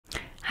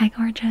Hi,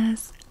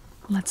 gorgeous.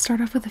 Let's start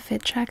off with a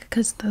fit check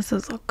because this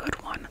is a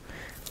good one.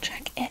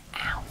 Check it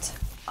out.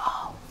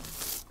 Oh,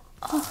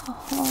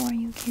 are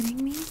you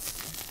kidding me?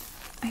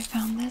 I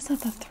found this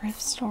at the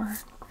thrift store.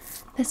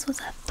 This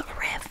was a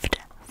thrift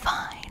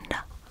find.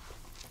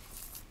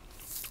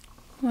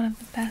 One of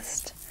the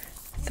best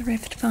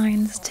thrift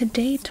finds to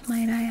date,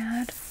 might I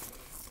add.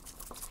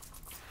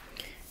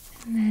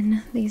 And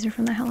then these are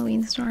from the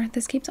Halloween store.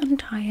 This keeps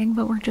untying,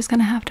 but we're just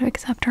gonna have to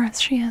accept her as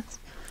she is.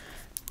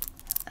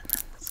 And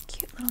then this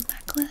cute little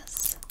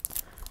necklace,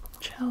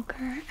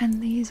 choker,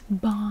 and these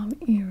bomb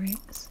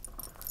earrings.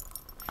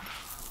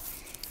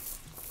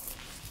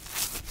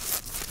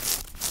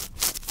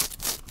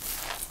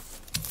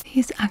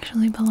 These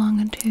actually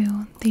belong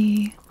to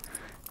the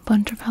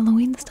bunch of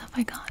Halloween stuff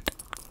I got.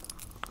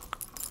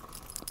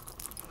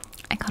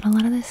 I got a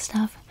lot of this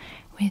stuff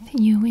with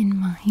you in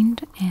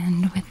mind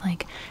and with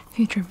like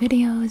future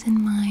videos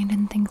in mind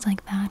and things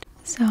like that.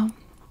 So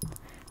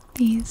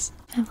these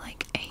have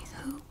like a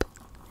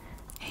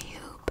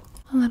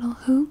little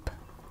hoop,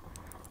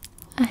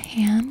 a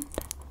hand,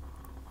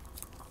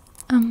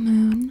 a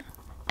moon,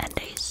 and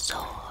a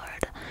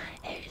sword.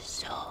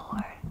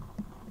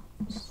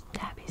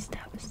 Stabby,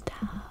 stab,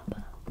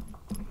 stab.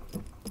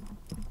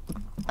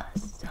 A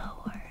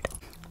sword.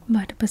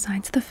 But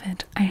besides the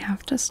fit, I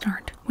have to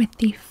start with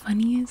the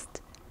funniest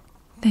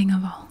thing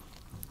of all.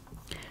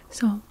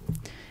 So,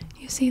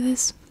 you see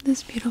this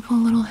beautiful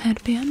little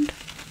headband?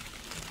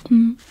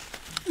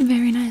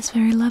 Very nice,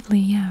 very lovely,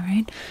 yeah,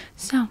 right?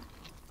 So,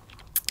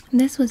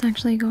 this was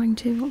actually going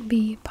to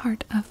be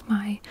part of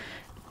my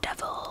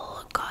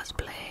devil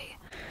cosplay.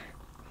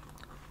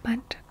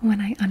 But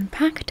when I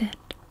unpacked it,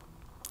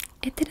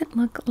 it didn't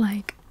look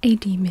like a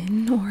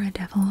demon or a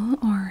devil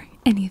or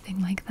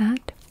anything like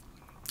that.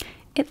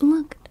 It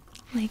looked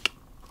like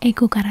a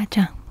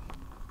cucaracha.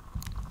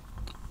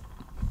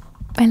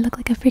 I look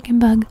like a freaking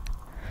bug.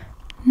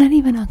 Not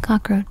even a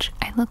cockroach.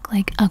 I look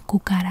like a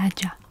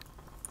cucaracha.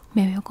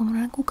 Me veo como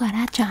una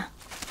cucaracha.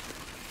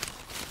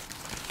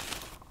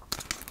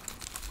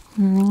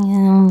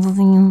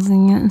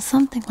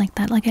 Something like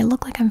that. Like I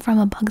look like I'm from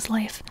A Bug's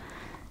Life.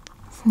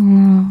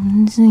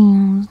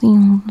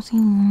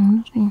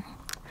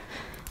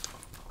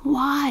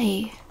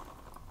 Why?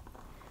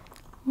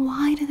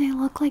 Why do they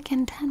look like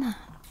antenna?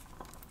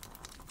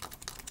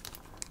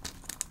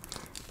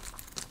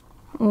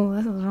 Oh,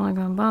 this is really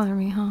gonna bother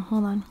me, huh?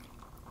 Hold on.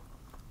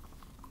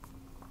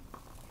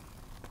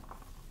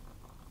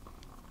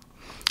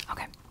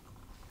 Okay.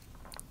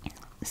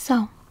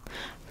 So,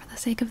 for the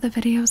sake of the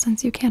video,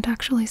 since you can't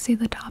actually see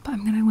the top,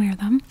 I'm gonna wear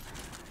them.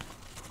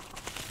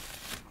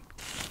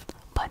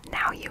 But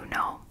now you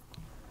know.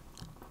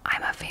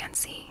 I'm a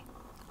fancy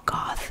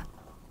goth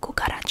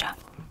cucaracha.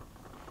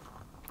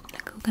 La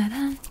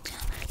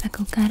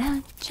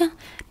cucaracha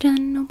ya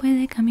no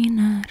puede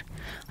caminar.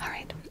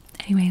 Alright,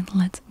 anyway,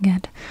 let's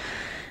get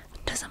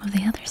to some of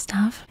the other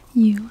stuff.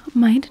 You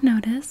might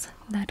notice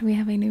that we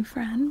have a new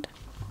friend.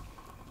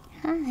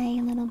 Hi,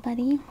 little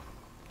buddy.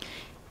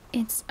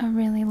 It's a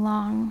really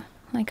long,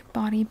 like,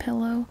 body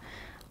pillow.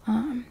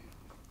 And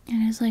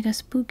it's like a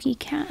spooky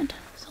cat.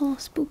 It's a little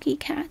spooky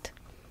cat.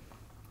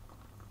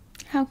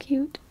 How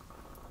cute.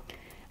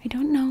 I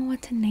don't know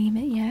what to name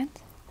it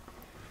yet.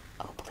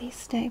 Oh, please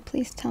stay.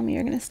 Please tell me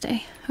you're gonna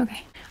stay.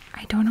 Okay.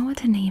 I don't know what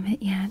to name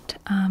it yet.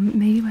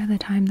 Maybe by the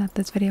time that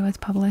this video is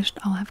published,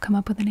 I'll have come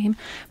up with a name.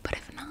 But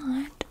if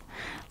not,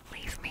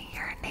 leave me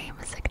your name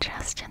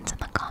suggestions in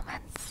the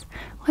comments.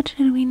 What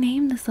should we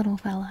name this little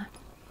fella?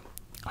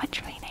 What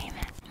should we name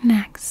it?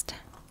 Next,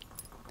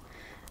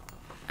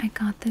 I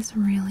got this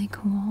really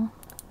cool,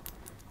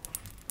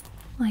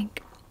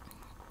 like,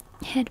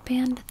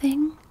 headband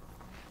thing.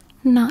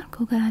 Not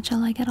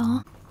cucaracha-like at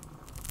all.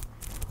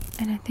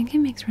 And I think it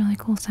makes really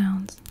cool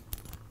sounds.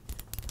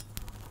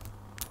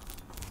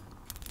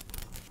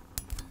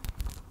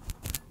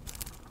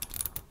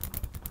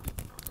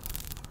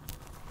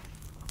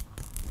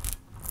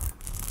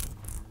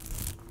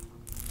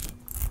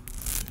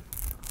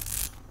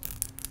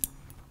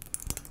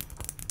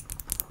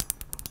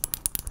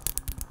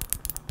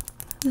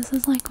 This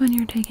is like when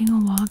you're taking a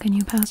walk and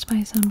you pass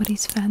by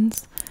somebody's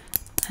fence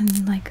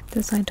and like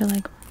decide to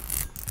like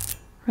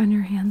run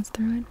your hands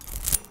through it.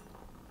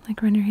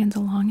 Like run your hands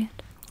along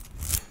it.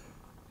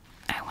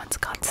 I once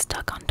got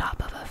stuck on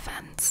top of a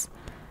fence,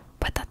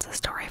 but that's a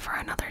story for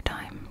another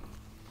time.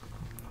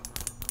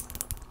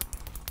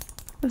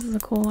 This is a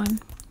cool one.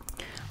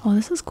 Oh,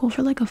 this is cool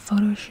for like a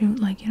photo shoot,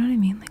 like, you know what I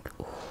mean? Like,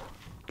 ooh,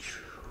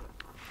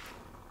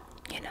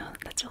 you know,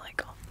 that's really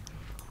cool.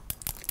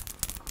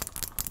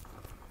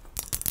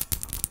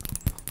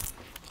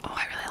 Oh,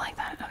 I really like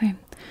that. Okay,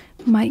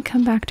 might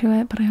come back to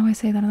it, but I always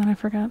say that and then I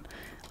forget.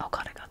 Oh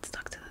god, I got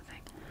stuck to the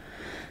thing.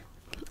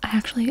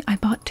 I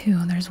bought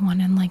two. There's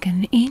one in like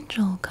an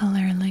angel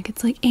color, like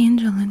it's like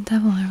angel and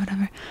devil or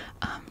whatever.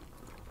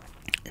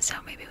 So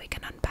maybe we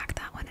can unpack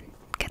that one and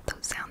get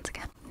those sounds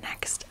again.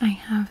 Next, I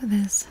have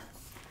this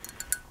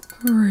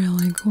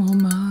really cool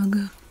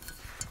mug.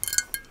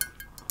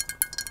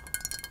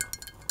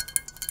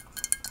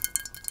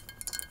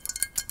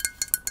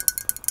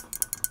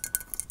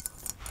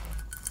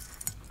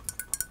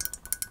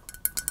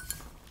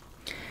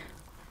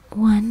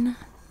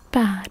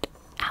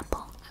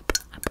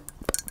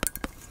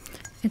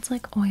 it's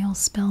like oil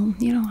spill.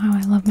 You know how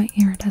I love my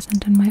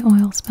iridescent and my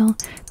oil spill?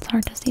 It's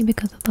hard to see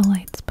because of the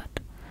lights, but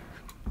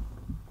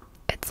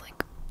it's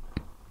like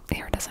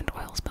iridescent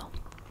oil spill.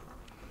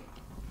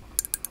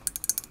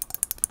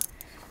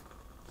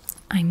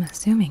 I'm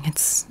assuming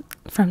it's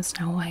from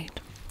Snow White.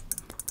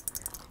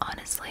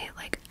 Honestly,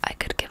 like, I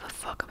could give a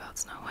fuck about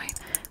Snow White,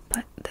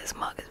 but this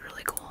mug is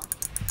really cool.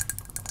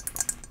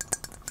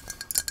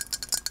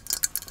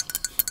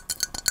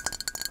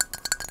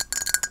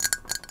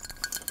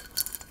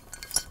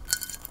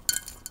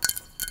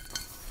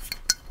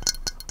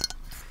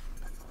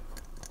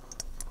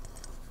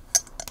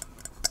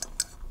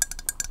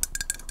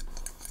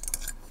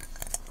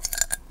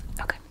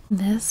 Okay,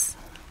 this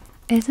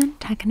isn't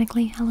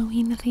technically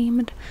Halloween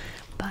themed,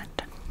 but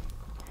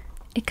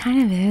it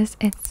kind of is.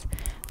 It's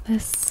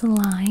this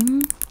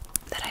slime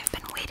that I've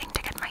been waiting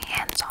to get my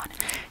hands on,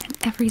 and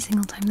every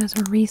single time there's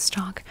a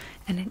restock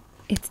and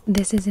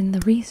this is in the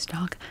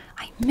restock,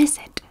 I miss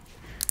it.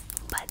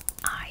 But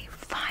I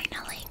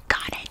finally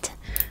got it.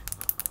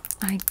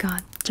 I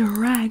got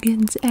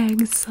Dragon's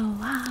Egg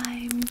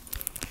slime.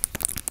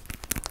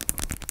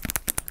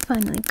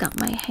 Finally got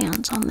my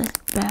hands on this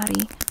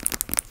baddie.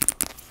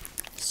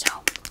 So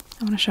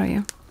I want to show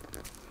you.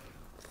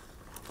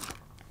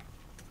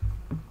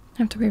 I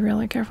have to be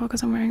really careful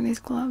because I'm wearing these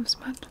gloves,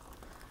 but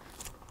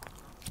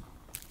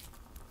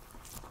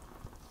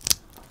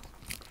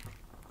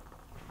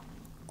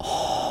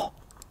oh,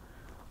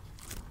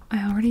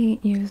 I already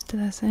used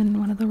this in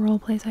one of the role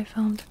plays I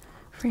filmed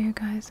for you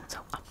guys. So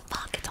oh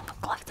fuck, it's on the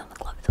glove, it's on the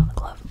glove, it's on the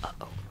glove.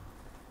 Uh-oh.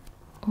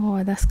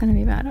 Oh, that's gonna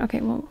be bad.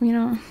 Okay, well, you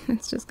know,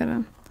 it's just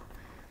gonna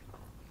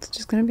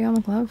be on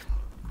the glove.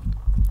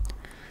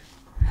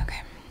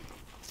 Okay.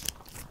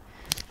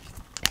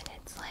 And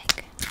it's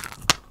like,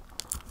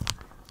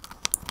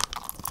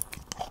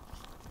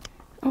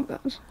 oh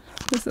gosh,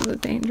 this is a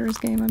dangerous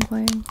game I'm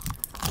playing.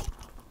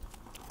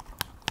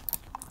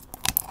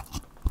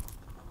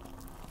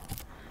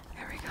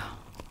 There we go.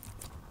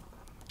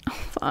 Oh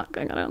fuck,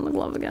 I got it on the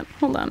glove again.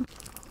 Hold on.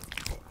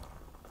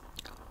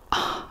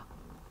 Oh.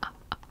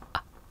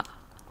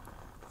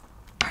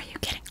 Are you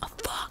kidding? Oh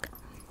fuck.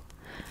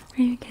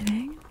 Are you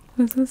kidding?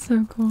 This is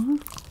so cool.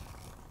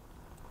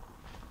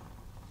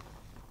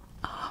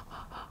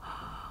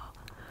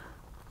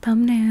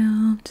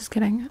 Thumbnail. Just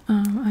kidding.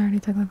 I already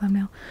took the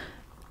thumbnail.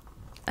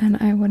 And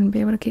I wouldn't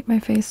be able to keep my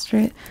face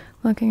straight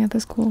looking at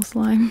this cool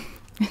slime.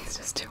 It's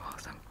just too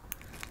awesome.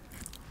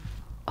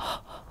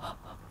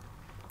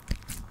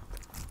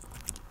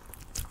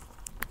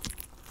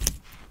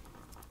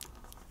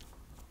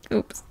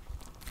 Oops.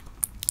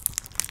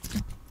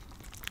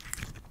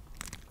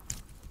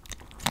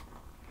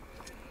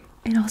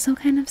 It also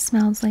kind of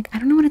smells like, I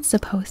don't know what it's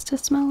supposed to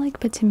smell like,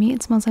 but to me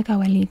it smells like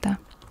abuelita.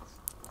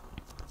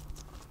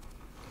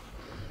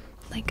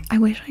 Like, I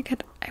wish I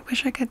could,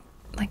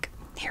 like,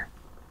 here.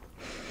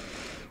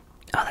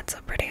 Oh, that's so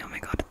pretty. Oh my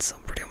god, it's so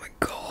pretty. Oh my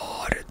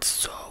god, it's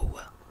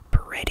so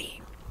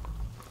pretty.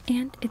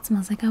 And it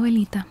smells like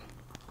abuelita.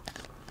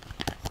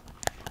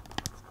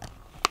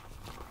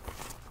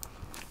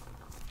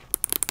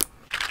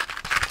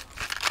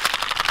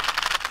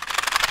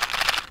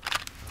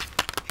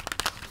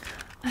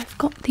 I've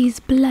got these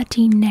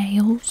bloody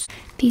nails.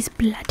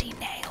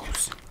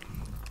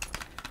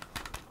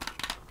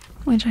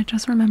 Which I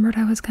just remembered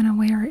I was gonna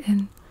wear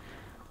in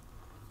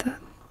the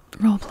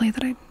roleplay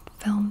that I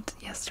filmed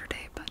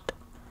yesterday, but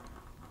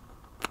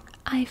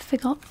I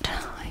forgot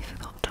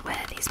to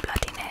wear these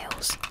bloody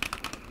nails.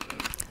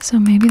 So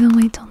maybe they'll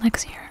wait till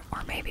next year,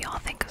 or maybe I'll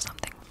think of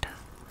something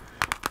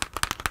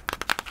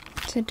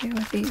to do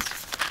with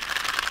these.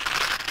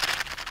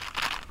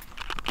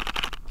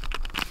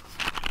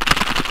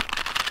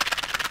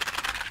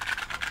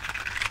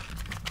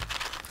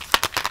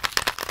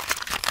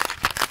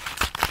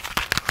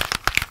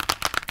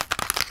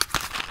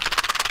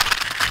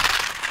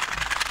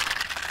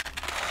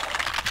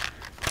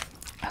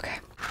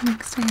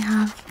 Next I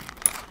have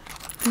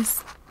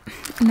this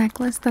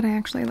necklace that I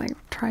actually like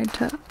tried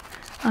to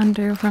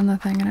undo from the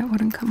thing and it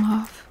wouldn't come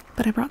off,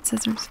 but I brought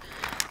scissors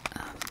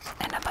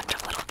and a bunch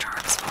of little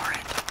charms for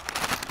it.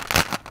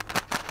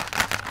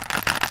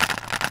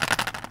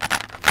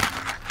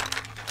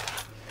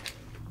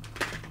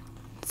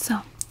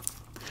 So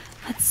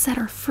let's set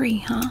her free,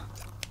 huh?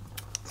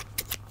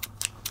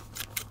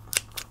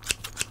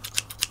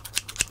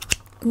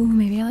 Ooh,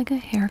 maybe like a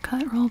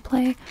haircut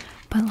roleplay,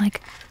 but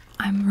like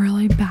I'm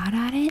really bad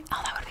at it.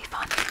 Oh, that would be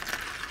fun.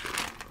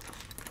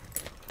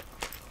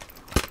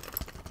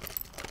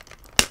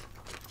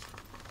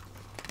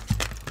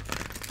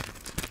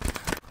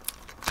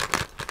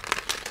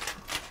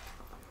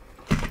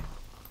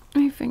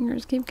 My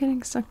fingers keep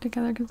getting stuck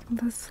together because of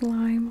the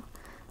slime.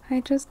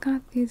 I just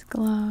got these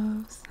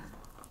gloves.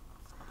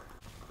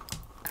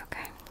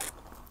 Okay.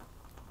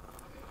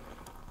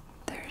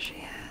 There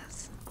she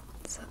is.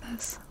 So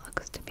this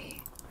looks to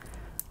be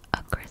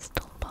a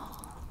crystal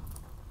ball.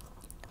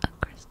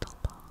 Crystal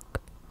ball.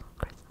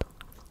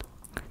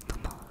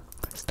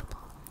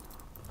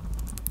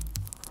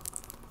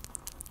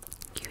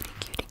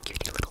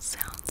 Cutie little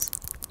sounds.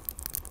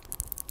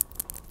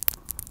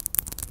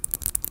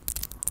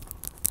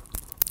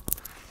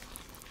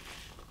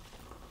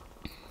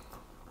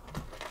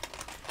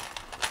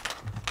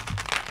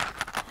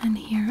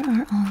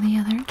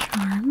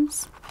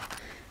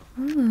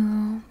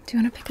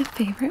 pick a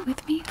favorite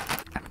with me?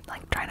 I'm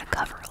like trying to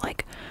cover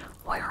like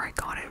where I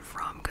got it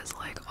from, because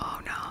like, oh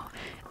no,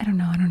 I don't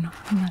know.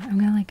 I'm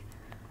gonna like,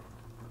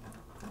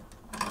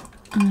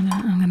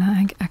 I'm gonna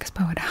like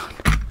expo it out.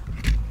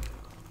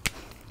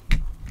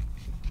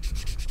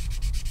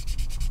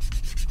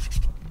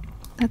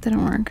 That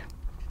didn't work.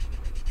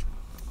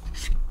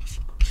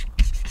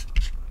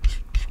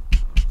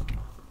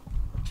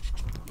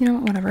 You know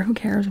what, whatever, who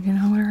cares if you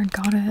know where I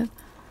got it.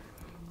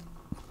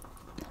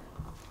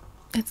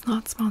 It's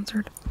not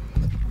sponsored.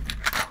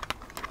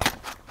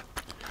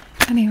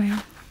 Anyway.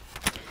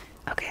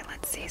 Okay,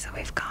 let's see. So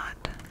we've got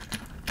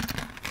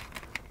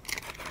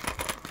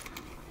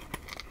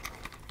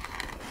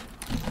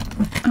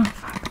oh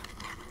fuck.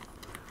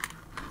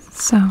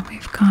 So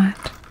we've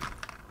got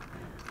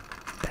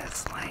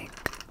this like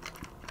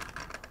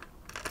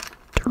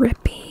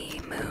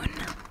drippy moon.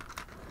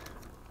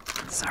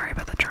 Sorry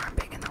about the charm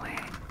being in the way,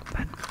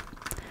 but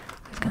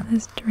we've got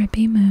this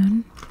drippy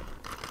moon,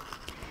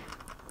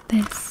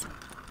 this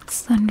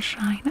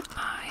sunshine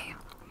eye,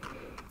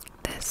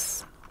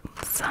 this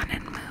sun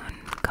and moon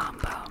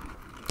combo,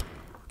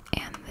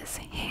 and this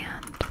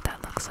hand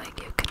that looks like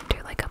you can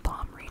do like a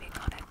palm reading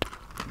on it.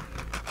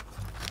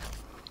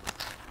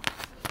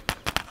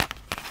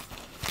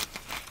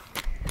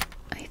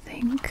 I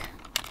think,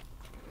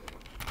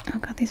 oh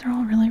god, these are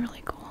all really,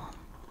 really cool.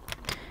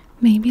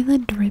 Maybe the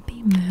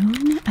drippy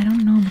moon? I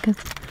don't know, because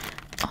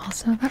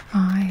also the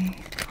eye.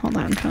 Hold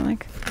on, I'm trying to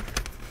like.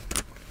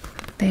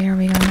 There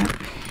we go.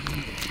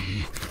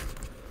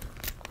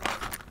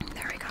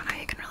 There we go. Now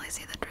you can really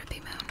see the drippy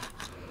moon.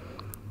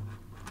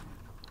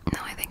 No,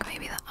 I think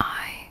maybe the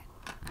eye.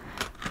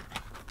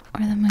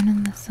 Or the moon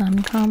and the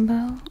sun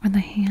combo. Or the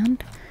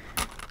hand.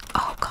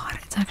 Oh god,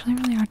 it's actually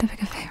really hard to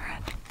pick a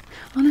favorite.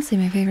 Honestly,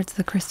 my favorite's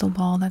the crystal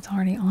ball that's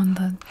already on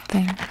the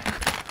thing.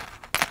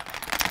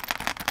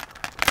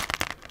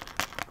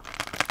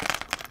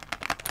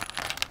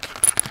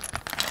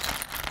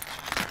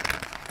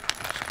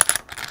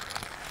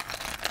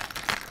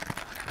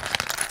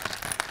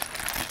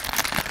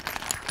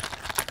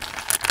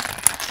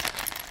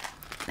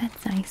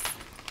 That's nice.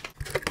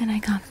 Then I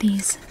got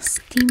these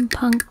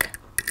steampunk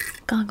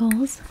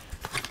goggles.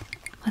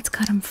 Let's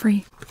cut them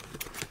free.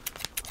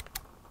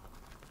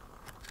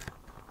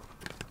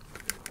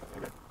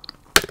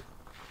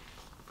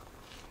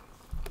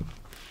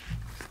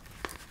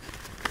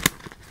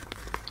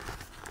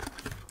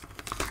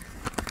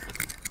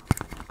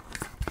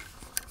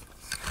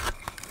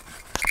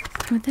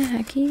 What the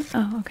hecky?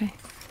 Oh, okay.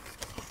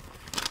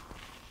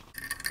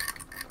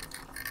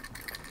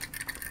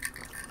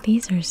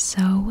 These are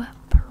so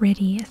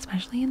pretty,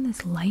 especially in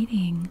this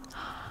lighting.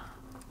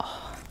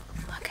 Oh,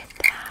 look at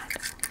that.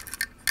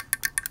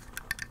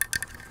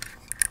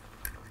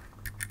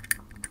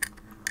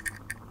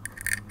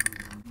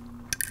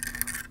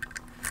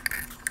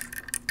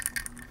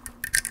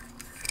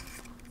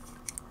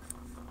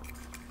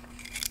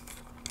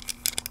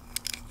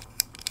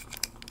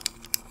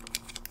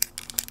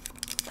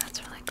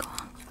 That's really cool.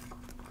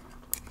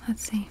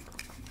 Let's see.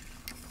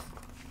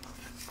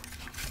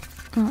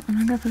 Well, I'm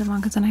not gonna put them on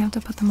because then I have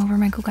to put them over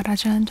my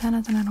cucaracha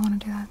antennas and I don't want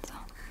to do that, so.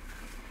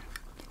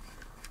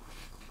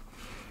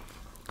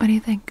 What do you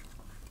think?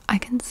 I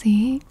can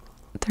see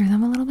through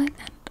them a little bit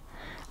and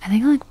I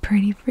think I look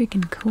pretty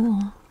freaking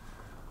cool.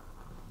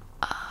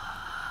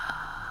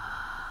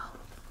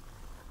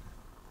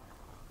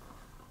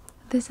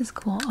 This is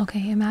cool.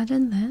 Okay,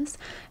 imagine this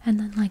and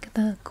then like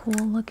the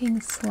cool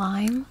looking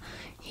slime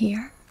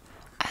here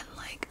and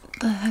like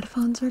the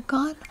headphones are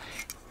gone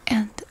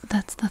and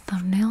that's the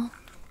thumbnail.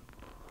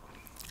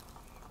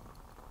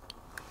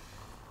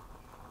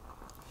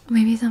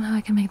 Maybe somehow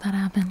I can make that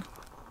happen.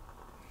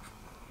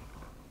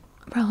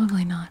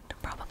 Probably not.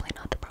 Probably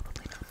not.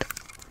 Probably not.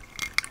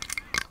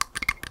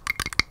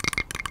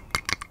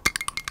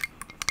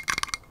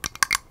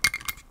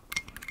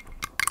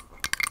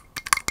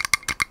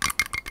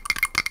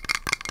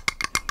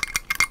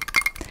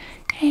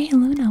 Hey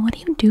Luna, what do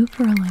you do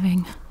for a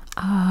living?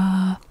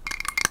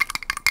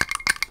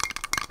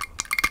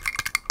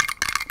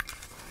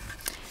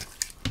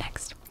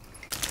 Next.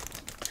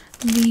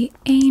 The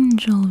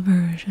angel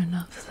version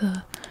of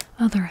the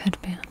other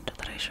headband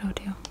that I showed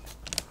you.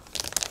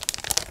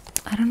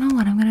 I don't know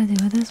what I'm gonna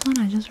do with this one,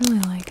 I just really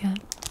like it.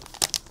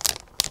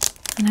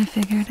 And I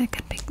figured it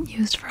could be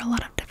used for a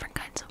lot of different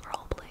kinds of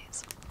role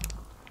plays.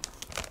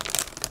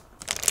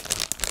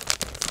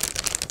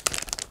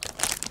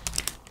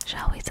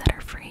 Shall we set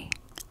her free?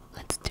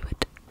 Let's do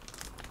it.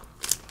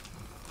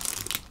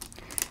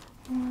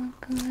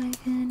 Walk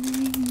like an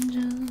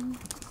angel.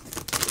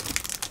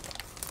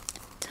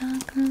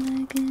 Talk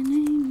like an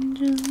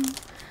angel.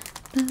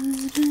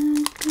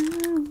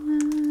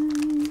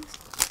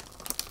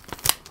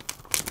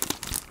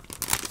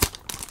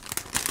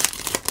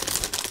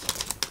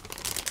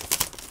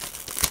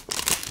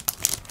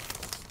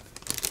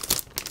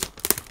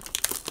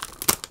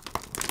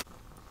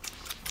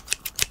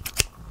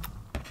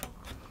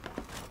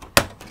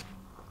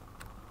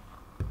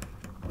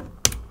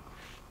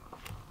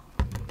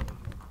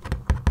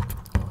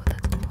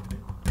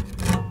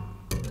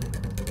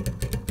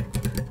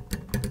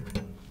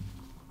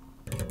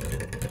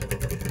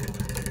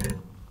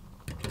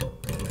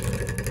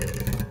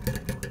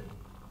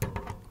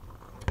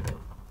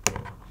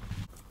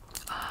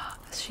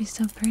 she's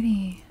so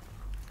pretty.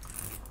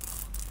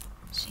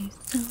 She's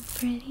so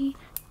pretty,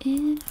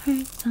 it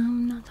hurts.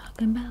 I'm not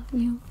talking about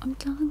you, I'm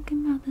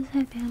talking about this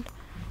headband.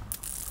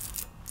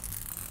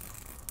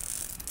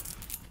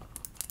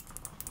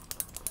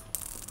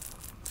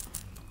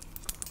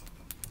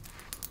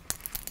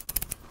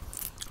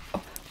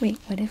 Oh, wait,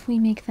 what if we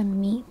make them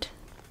meet?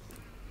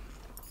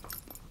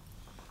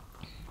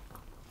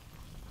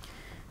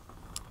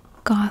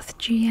 Goth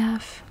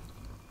GF,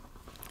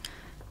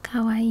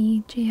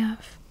 Kawaii GF.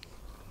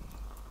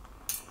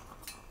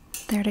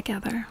 They're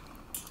together.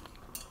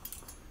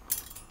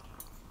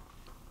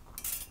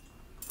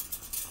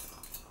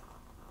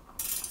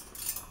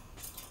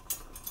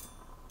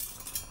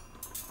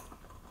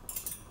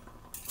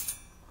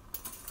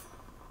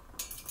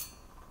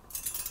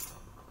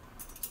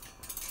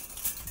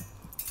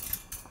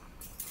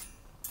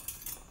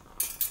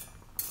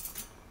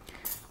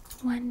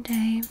 One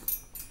day,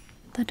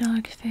 the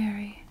Dark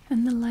Fairy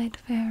and the Light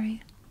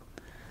Fairy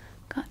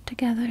got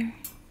together,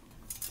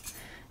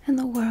 and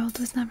the world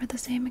was never the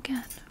same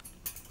again.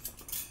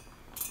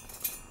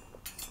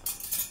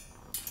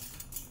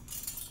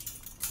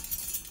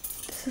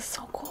 This is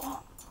so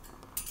cool.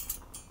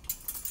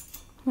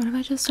 What if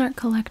I just start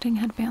collecting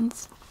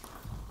headbands?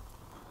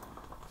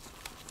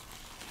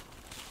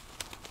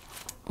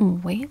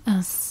 Wait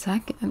a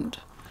second.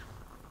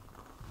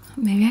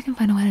 Maybe I can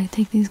find a way to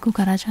take these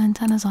cucaracha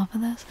antennas off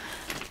of this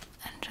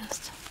and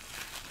just...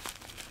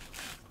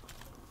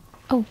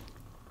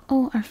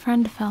 Oh, our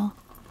friend fell.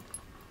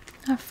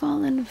 Our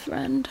fallen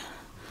friend.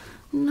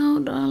 No,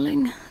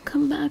 darling.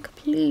 Come back,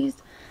 please.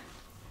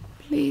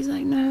 Please,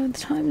 I know the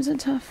times are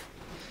tough.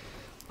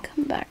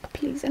 Come back,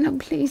 please. No,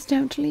 please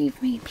don't leave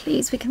me.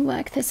 Please, we can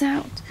work this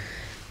out.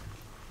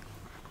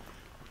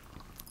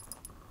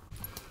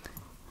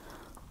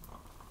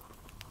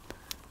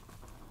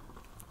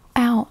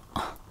 Ow.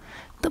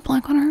 The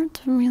black one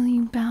hurts really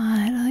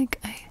bad.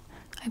 Like,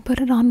 I put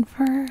it on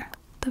for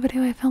the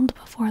video I filmed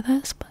before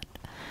this, but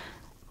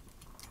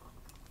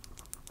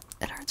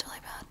it hurts really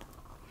bad.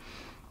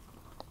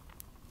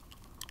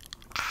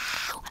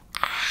 Ow!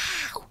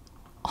 Ow!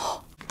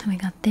 Oh, then we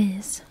got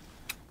this.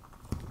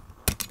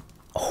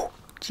 Oh,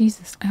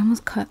 Jesus, I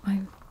almost cut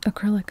my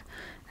acrylic.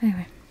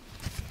 Anyway.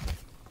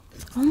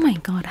 Oh my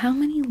god, how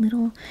many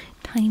little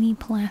tiny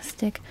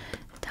plastic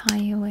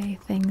tie-away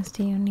things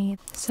do you need?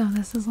 So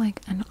this is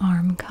like an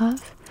arm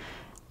cuff,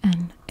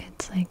 and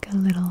it's like a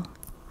little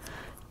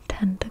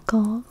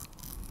tentacle.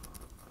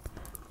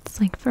 It's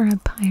like for a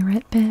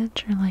pirate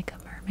bitch or like a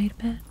mermaid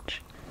bitch.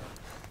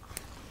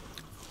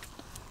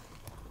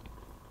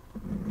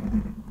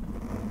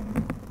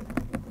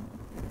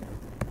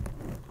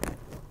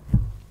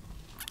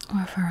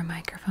 Or for a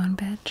microphone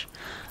bitch.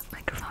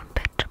 Microphone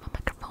bitch, I'm a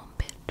microphone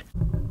bitch.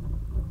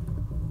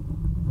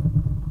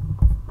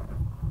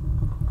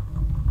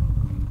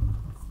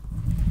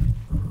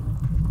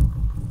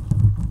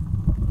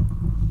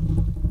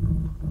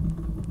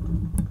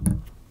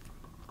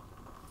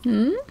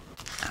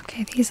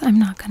 Okay, these I'm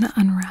not gonna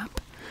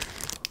unwrap,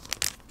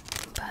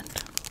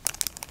 but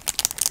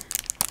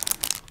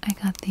I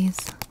got these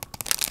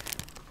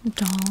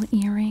doll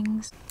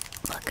earrings.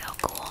 Look how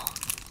cool.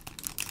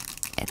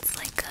 It's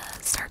like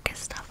circus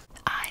stuff.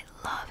 I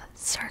love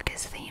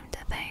circus themed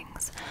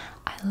things.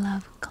 I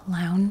love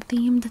clown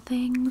themed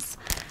things.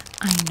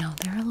 I know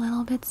they're a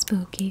little bit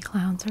spooky.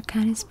 Clowns are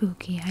kind of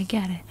spooky, I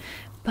get it,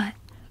 but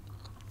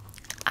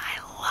I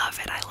love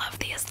it. I love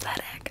the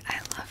aesthetic. I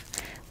love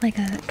like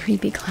a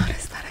creepy clown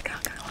aesthetic,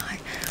 not gonna lie.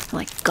 Or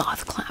like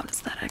goth clown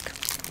aesthetic.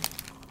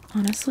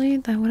 Honestly,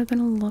 that would have been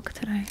a look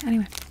today.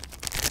 Anyway.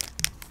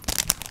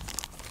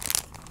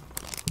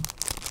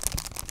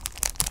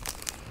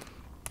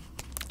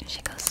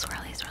 She goes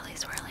swirly, swirly,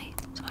 swirly.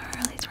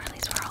 Swirly, swirly,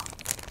 swirl.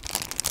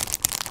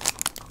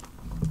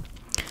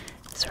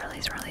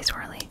 Swirly, swirly,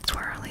 swirly.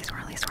 Swirly,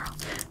 swirly, swirl.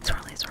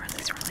 Swirly,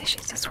 swirly, swirly.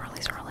 She's a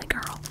swirly, swirly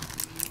girl.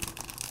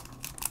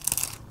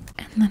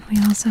 And then we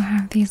also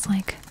have these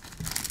like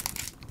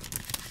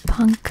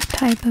punk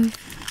type of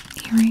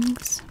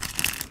earrings.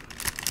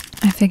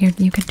 I figured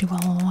you could do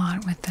a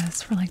lot with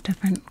this for like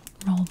different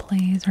role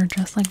plays or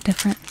just like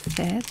different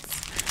fits.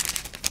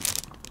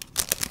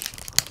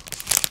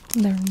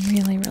 They're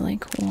really, really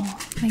cool.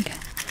 Like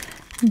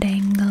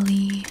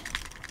dangly,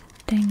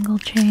 dangle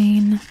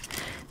chain,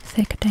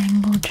 thick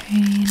dangle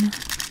chain,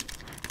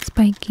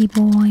 spiky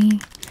boy,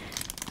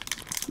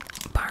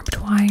 barbed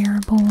wire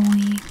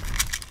boy.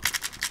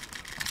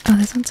 Oh,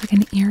 this one's like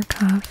an ear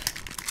cuff.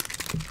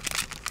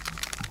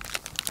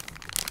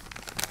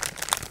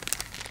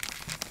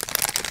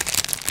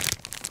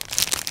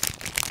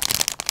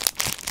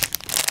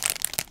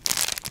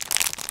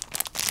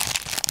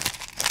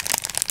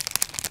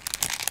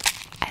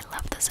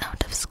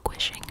 Sound of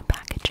squishing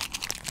packaging.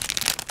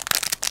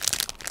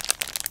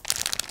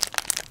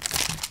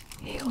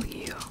 Hell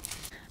yeah.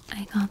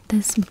 I got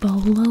this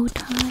bolo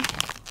tie.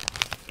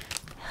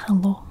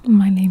 Hello,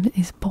 my name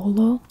is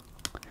Bolo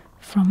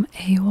from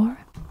Aor.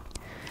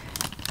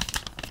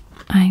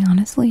 I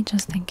honestly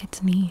just think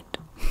it's neat.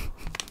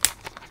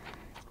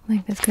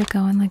 Like this could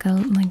go in like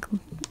a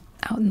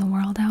out in the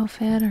world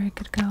outfit, or it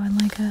could go in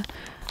like a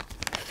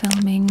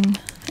filming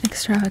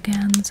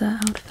extravaganza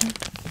outfit.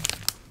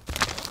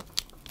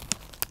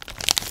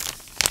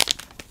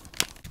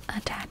 A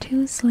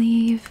tattoo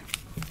sleeve.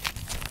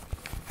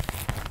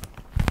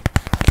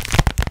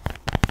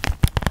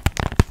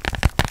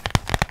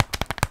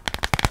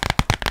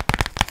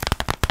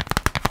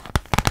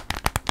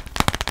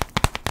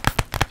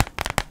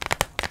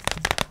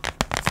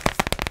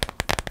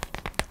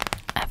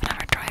 I've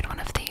never tried one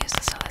of these,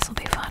 so this will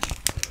be fun.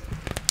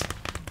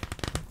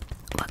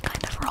 What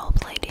kind of role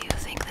play do you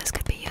think this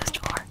could be used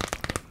for?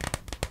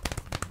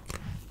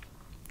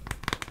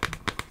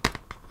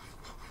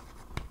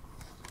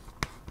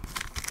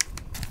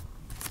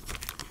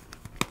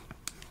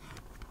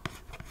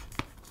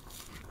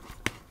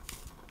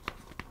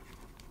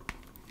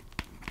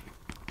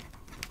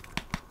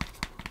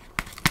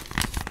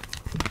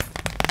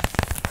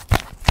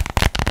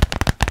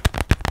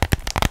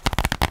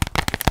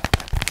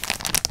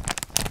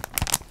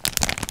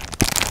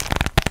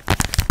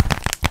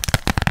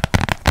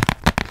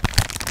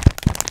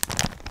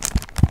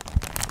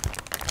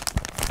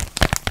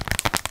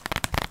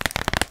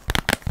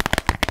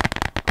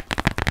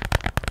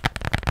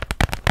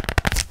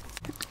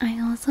 I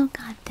also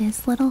got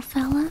this little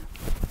fella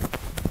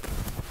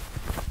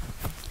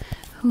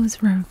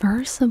who's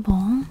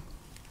reversible.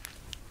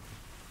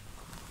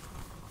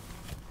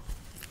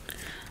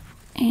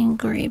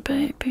 Angry,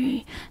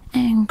 baby.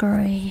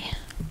 Angry.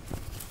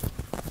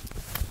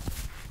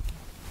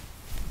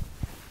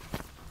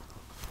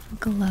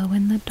 Glow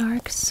in the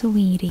dark,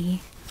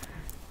 sweetie.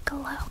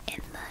 Glow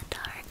in the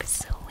dark,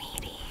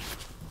 sweetie.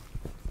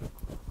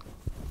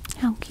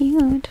 How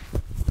cute.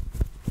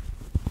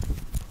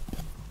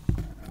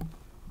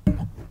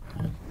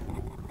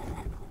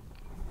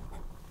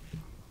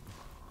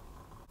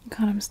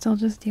 God, I'm still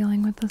just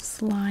dealing with the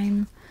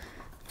slime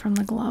from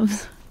the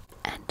gloves.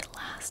 And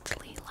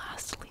lastly,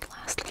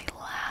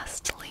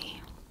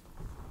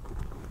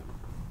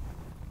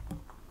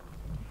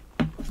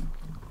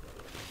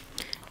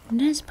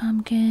 this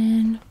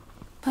pumpkin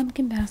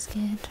basket.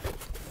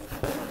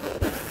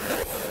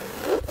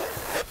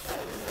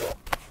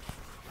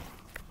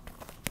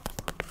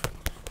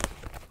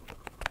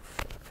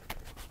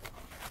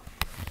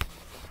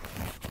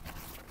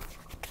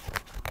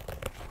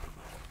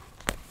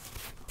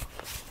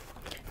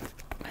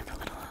 With a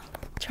little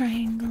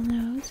triangle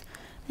nose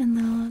and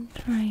little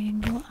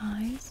triangle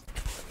eyes.